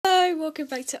welcome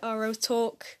back to RL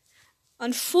Talk.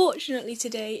 Unfortunately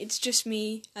today it's just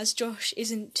me, as Josh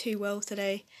isn't too well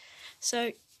today.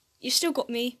 So, you've still got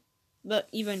me, but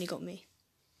you've only got me.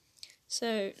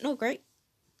 So, not great.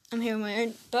 I'm here on my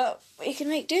own, but we can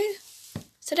make do.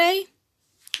 Today,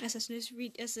 as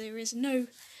there is no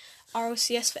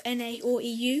RLCS for NA or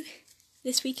EU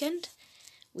this weekend,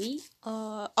 I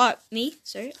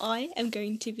am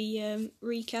going to be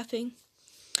recapping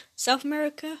South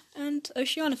America and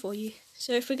Oceania for you.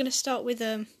 So if we're going to start with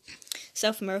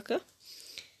South America,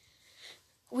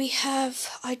 we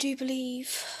have, I do believe,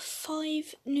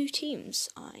 5 new teams.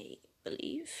 I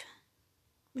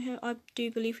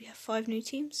do believe we have 5 new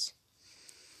teams.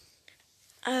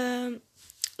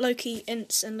 Loki,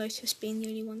 Ints and Lotus being the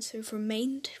only ones who have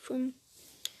remained from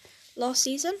last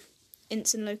season.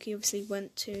 Ints and Loki obviously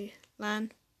went to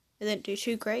LAN. They didn't do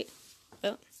too great,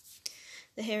 but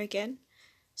they're here again.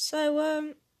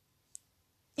 So,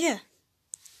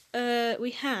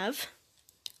 we have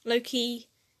Loki,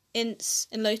 Ints,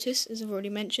 and Lotus, as I've already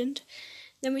mentioned.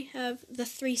 Then we have the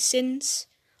 3 Sins,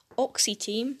 Oxy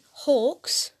team,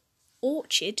 Hawks,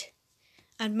 Orchid,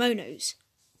 and Monos,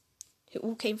 who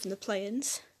all came from the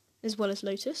play-ins, as well as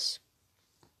Lotus.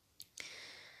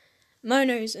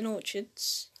 Monos and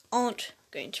Orchids aren't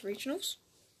going to regionals.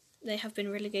 They have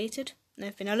been relegated,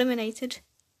 they've been eliminated,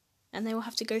 and they will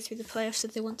have to go through the playoffs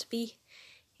if they want to be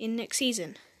in next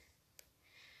season.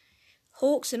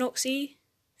 Hawks and Oxy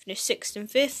finished 6th and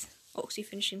 5th, Oxy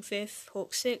finishing 5th,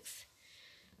 Hawks 6th.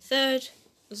 3rd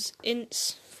was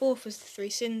Ints, 4th was the 3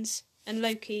 Sins, and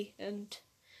Loki and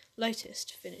Lotus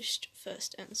finished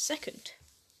 1st and 2nd.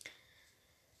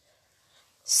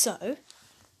 So,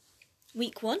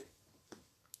 week 1,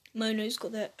 Monos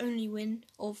got their only win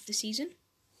of the season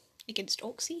against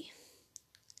Oxy.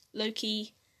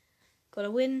 Loki got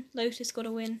a win, Lotus got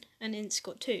a win, and Ints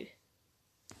got 2.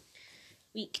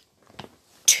 Week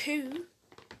 2,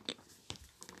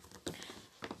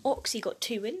 Oxy got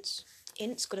 2 wins,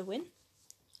 Ints got a win,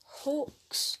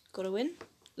 Hawks got a win,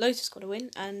 Lotus got a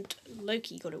win, and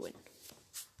Loki got a win.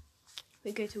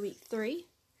 We go to week 3.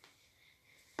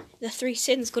 The 3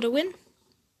 Sins got a win,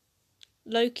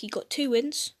 Loki got 2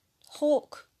 wins,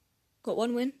 Hawk got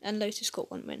 1 win, and Lotus got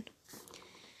 1 win.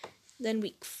 Then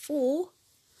week 4,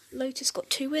 Lotus got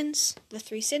 2 wins, the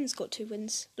 3 Sins got 2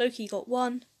 wins, Loki got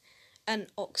 1, and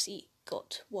Oxy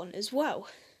got 1 as well.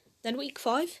 Then week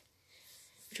 5,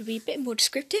 which will be a bit more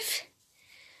descriptive,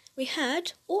 we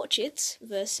had Orchids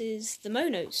versus the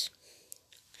Monos,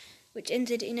 which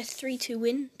ended in a 3-2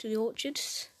 win to the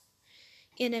Orchids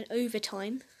in an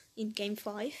overtime in Game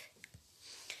 5.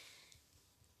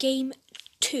 Game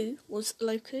 2 was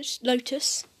Lotus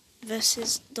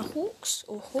versus the Hawks,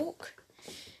 or Hawk.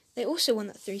 They also won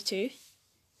that 3-2,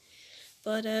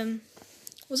 but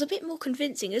was a bit more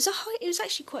convincing. It was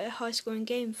actually quite a high-scoring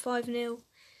game. 5-0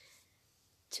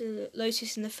 to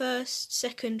Lotus in the first.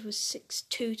 Second was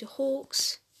 6-2 to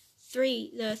Hawks.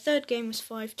 The third game was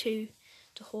 5-2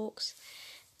 to Hawks.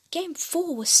 Game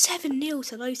 4 was 7-0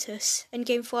 to Lotus, and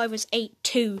Game 5 was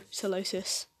 8-2 to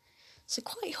Lotus. So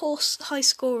quite high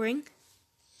scoring,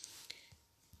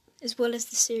 as well as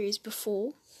the series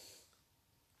before.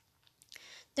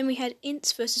 Then we had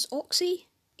Ints versus Oxy.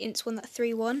 Ints won that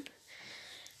 3-1.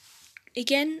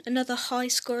 Again, another high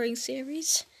scoring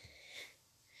series.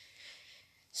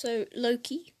 So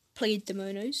Loki played the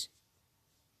Monos.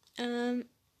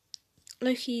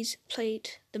 Loki's played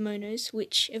the Monos,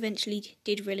 which eventually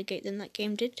did relegate them, that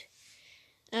game did.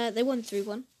 They won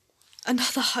 3-1.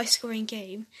 Another high scoring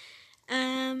game.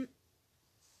 Game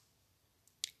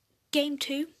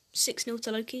 2, 6-0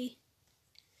 to Loki.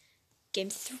 Game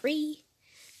 3,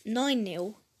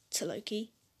 9-0 to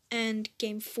Loki. And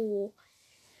Game 4,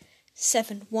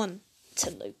 7-1 to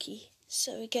Loki.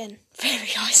 So again, very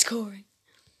high scoring.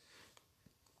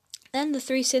 Then the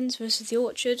 3 Sins versus the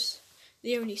Orchid,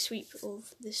 the only sweep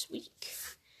of this week.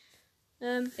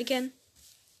 Again,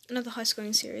 another high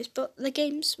scoring series, but the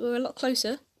games were a lot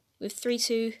closer, with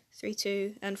 3-2,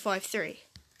 3-2, and 5-3.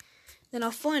 Then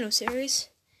our final series,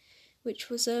 which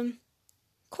was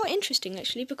quite interesting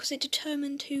actually, because it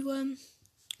determined who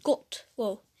got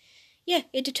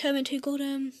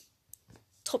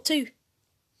top 2.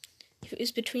 It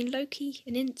was between Loki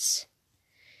and Ints,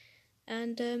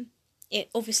 and it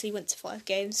obviously went to 5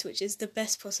 games, which is the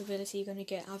best possibility you're going to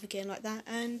get out of a game like that,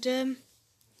 and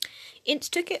Ints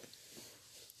took it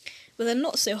with a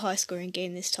not so high scoring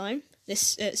game this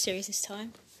series this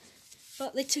time,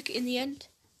 but they took it in the end,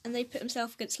 and they put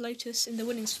themselves against Lotus in the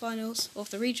winnings finals of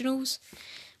the regionals,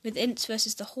 with Ints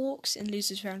versus the Hawks in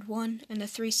losers round 1, and the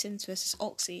 3 Sins versus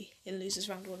Oxy in losers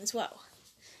round 1 as well.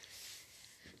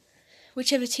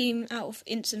 whichever team out of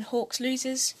Ints and Hawks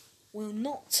loses will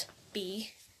not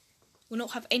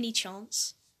have any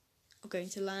chance of going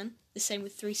to LAN. The same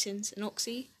with Three Sins and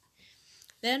Oxy.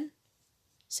 Then,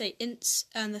 say Ints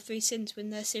and the Three Sins win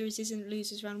their series and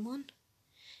loses round 1.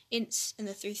 Ints and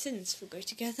the Three Sins will go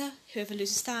together. Whoever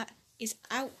loses that is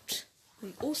out.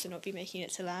 Will also not be making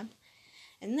it to LAN.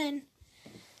 And then,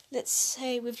 let's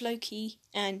say with Loki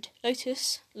and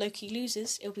Lotus, Loki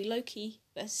loses. It'll be Loki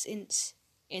versus Ints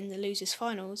in the losers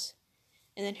finals.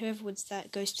 And then whoever wins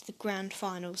that goes to the grand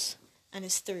finals and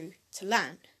is through to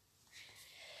LAN.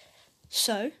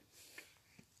 So,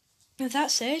 with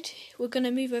that said, we're going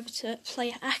to move over to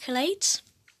player accolades.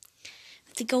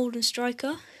 The golden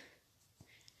striker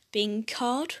being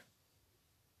Card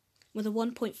with a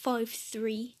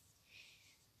 1.53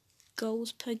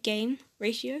 goals per game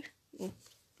ratio, or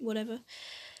whatever.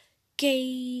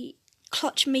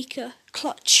 Clutch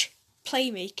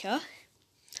playmaker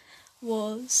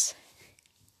was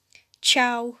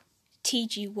Chow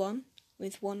TG1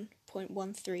 with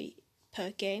 1.13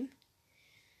 per game.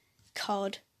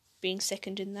 Card being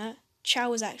second in that. Chow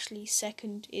was actually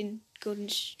second in golden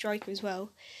striker as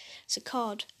well. So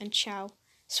Card and Chow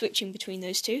switching between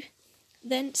those two.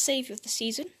 Then saviour of the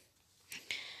season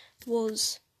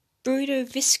was Bruno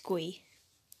Visqui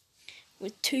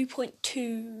with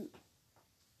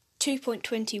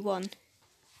 2.21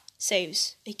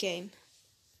 saves a game.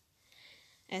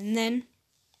 And then,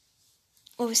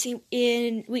 obviously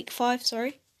in week 5,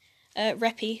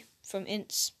 Reppy from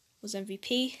Ints was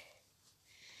MVP.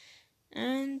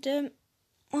 And,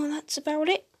 well, that's about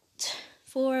it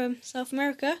for South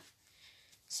America.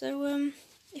 So, I'm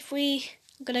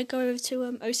going to go over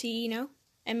to OCE now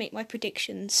and make my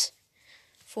predictions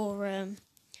for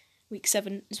week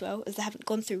 7 as well, as they haven't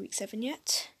gone through week 7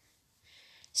 yet.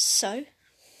 So,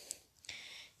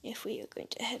 if we are going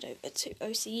to head over to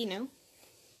OCE now.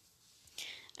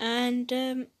 And,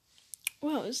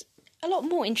 well, it was a lot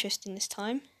more interesting this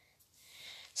time.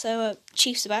 So,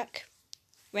 Chiefs are back.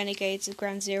 Renegades of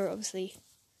Ground Zero, obviously,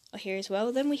 are here as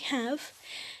well. Then we have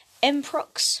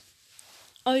Mprox,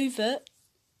 Overt,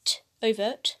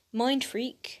 Mind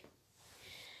Freak,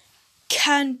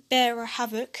 Canberra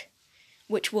Havoc,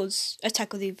 which was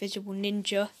Attack of the Invisible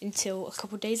Ninja until a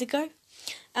couple of days ago,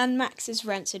 and Max's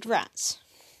Rancid Rats.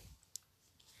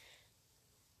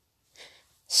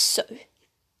 So,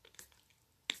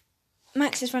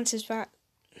 Max's Rancid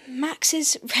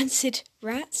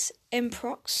Rats,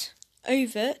 Mprox,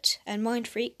 Overt and Mind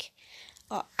Freak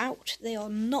are out. They are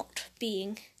not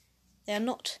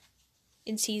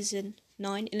in Season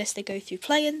 9 unless they go through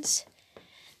play-ins.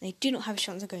 They do not have a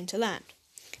chance of going to LAN.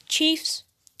 Chiefs,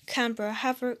 Canberra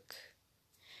Havoc,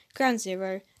 Ground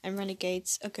Zero and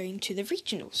Renegades are going to the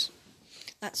regionals.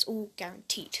 That's all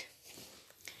guaranteed.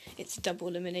 It's double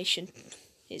elimination.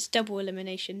 Is their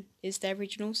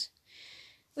regionals,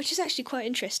 which is actually quite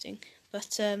interesting.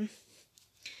 But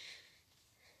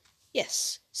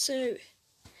yes, so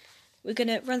we're going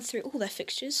to run through all their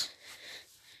fixtures,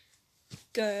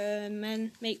 go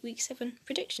and make week 7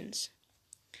 predictions.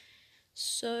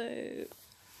 So,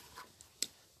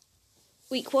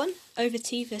 week 1,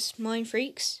 Over-T vs Mind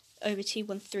Freaks, Over-T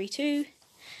 1-3-2.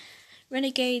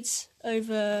 Renegades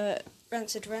over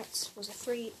Rancid Rats was a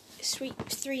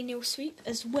 3-0 sweep,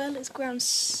 as well as Ground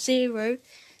Zero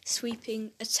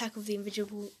sweeping Attack of the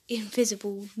Invisible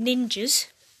Ninjas.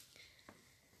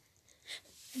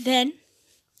 Then,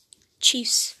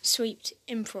 Chiefs sweeped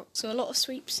Mprox. So a lot of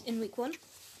sweeps in week 1.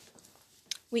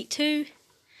 Week 2,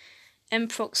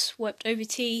 Mprox swept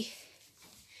Over-T.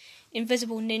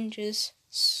 Invisible Ninjas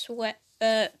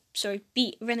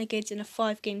beat Renegades in a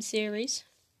 5-game series.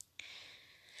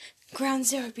 Ground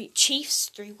Zero beat Chiefs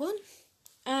 3-1.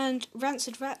 And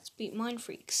Rancid Rats beat Mind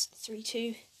Freaks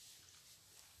 3-2.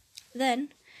 Then,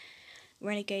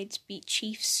 Renegades beat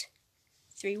Chiefs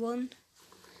 3-1.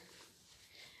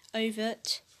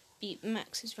 Overt beat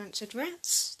Max's Rancid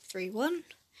Rats 3-1.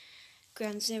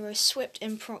 Ground Zero swept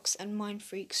Mprox and Mind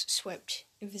Freaks swept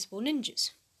Invisible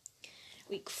Ninjas.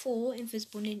 Week 4,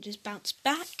 Invisible Ninjas bounced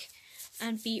back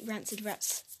and beat Rancid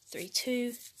Rats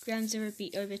 3-2. Ground Zero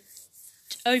beat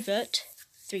Overt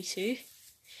 3-2.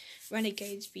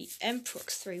 Renegades beat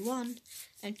Mprox 3-1.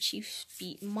 And Chiefs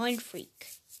beat Mind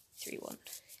Freak 3-1.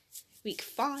 Week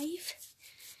 5,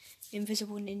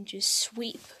 Invisible Ninjas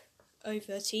sweep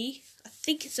Over-T. I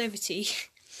think it's Over-T.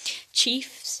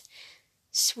 Chiefs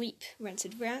sweep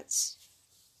Rancid Rats.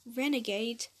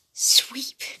 Renegade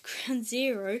sweep Ground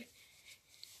Zero.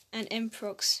 And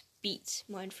Mprox beat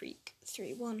Mind Freak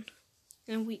 3-1.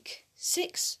 And week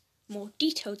 6, more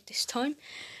detailed this time,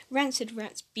 Rancid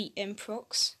Rats beat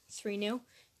Mprox 3-0.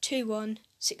 2-1,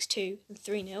 6-2, and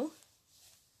 3-0.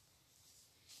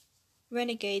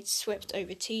 Renegades swept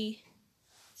over T,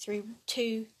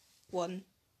 3-2, 1-0,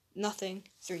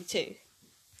 3-2.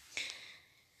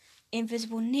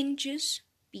 Invisible Ninjas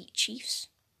beat Chiefs.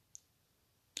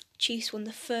 Chiefs won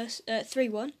the first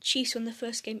 3-1. Chiefs won the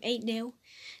first game 8-0.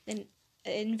 Then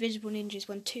Invisible Ninjas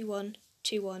won 2-1,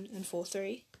 2-1, and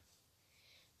 4-3.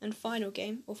 And final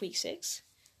game of week 6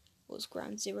 was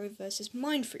Ground Zero versus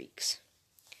Mind Freaks.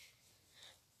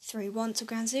 3-1 to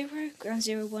Ground Zero. Ground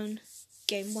Zero won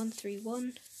game 1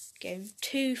 3-1, game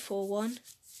 2 4-1.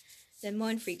 Then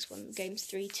Mind Freaks won games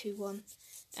 3 2-1,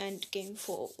 and game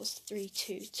 4 was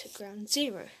 3-2 to Ground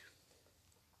Zero.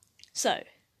 So,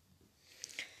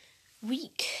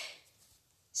 week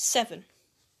 7.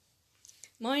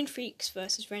 Mind Freaks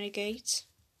versus Renegades.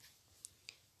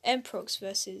 Emprox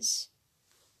versus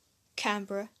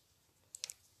Canberra.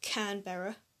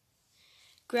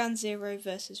 Ground Zero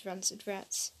versus Rancid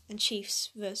Rats. And Chiefs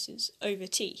versus Over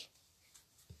T.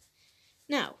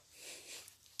 Now,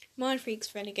 Mind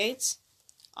Freaks Renegades.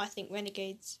 I think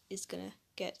Renegades is going to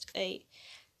get a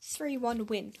 3-1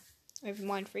 win over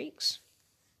Mind Freaks.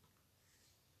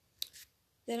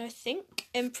 Then I think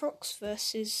Emprox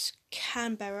versus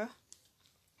Canberra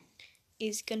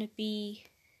is going to be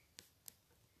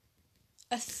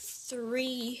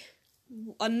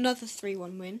another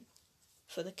 3-1 win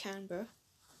for the Canberra.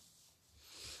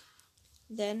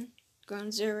 Then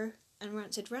Ground Zero and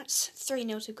Rancid Rats,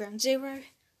 3-0 to Ground Zero.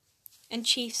 And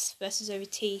Chiefs versus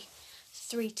OT,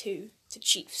 3-2 to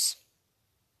Chiefs.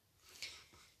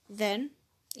 Then,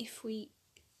 if we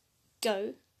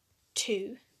go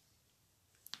to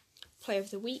Player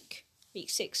of the Week, week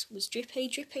 6 was Drippy.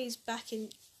 Drippy is back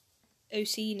in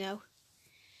OCE now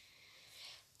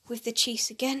with the Chiefs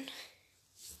again,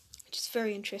 which is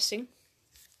very interesting.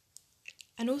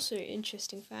 And also an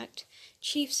interesting fact,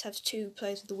 Chiefs have 2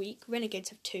 Players of the Week, Renegades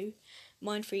have 2,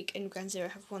 Mind Freak and Ground Zero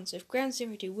have 1. So if Ground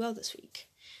Zero do well this week,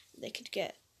 they could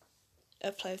get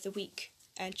a Player of the Week,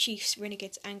 and Chiefs,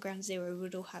 Renegades and Ground Zero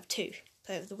would all have 2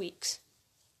 Player of the Weeks.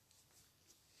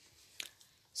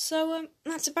 So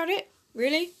that's about it,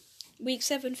 really. Week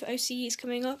 7 for OCE is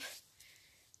coming up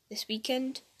this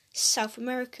weekend. South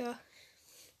America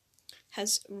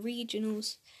has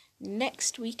regionals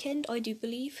next weekend, I do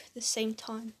believe, the same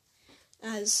time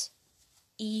as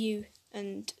EU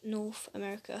and North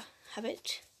America have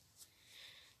it.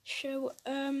 So,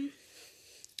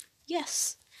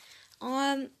 yes.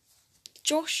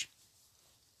 Josh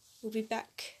will be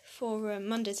back for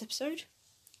Monday's episode.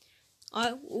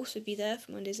 I will also be there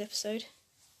for Monday's episode.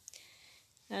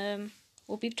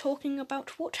 We'll be talking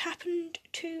about what happened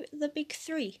to the big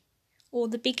 3, or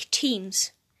the big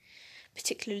teams.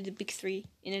 Particularly the big 3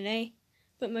 in NA,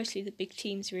 but mostly the big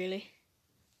teams, really.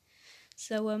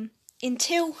 So,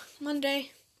 until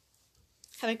Monday,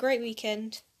 have a great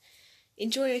weekend.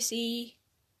 Enjoy OCE.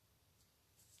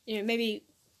 Maybe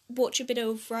watch a bit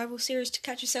of Rival Series to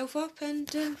catch yourself up,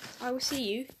 and I will see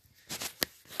you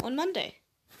on Monday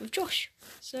with Josh.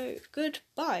 So,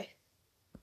 goodbye.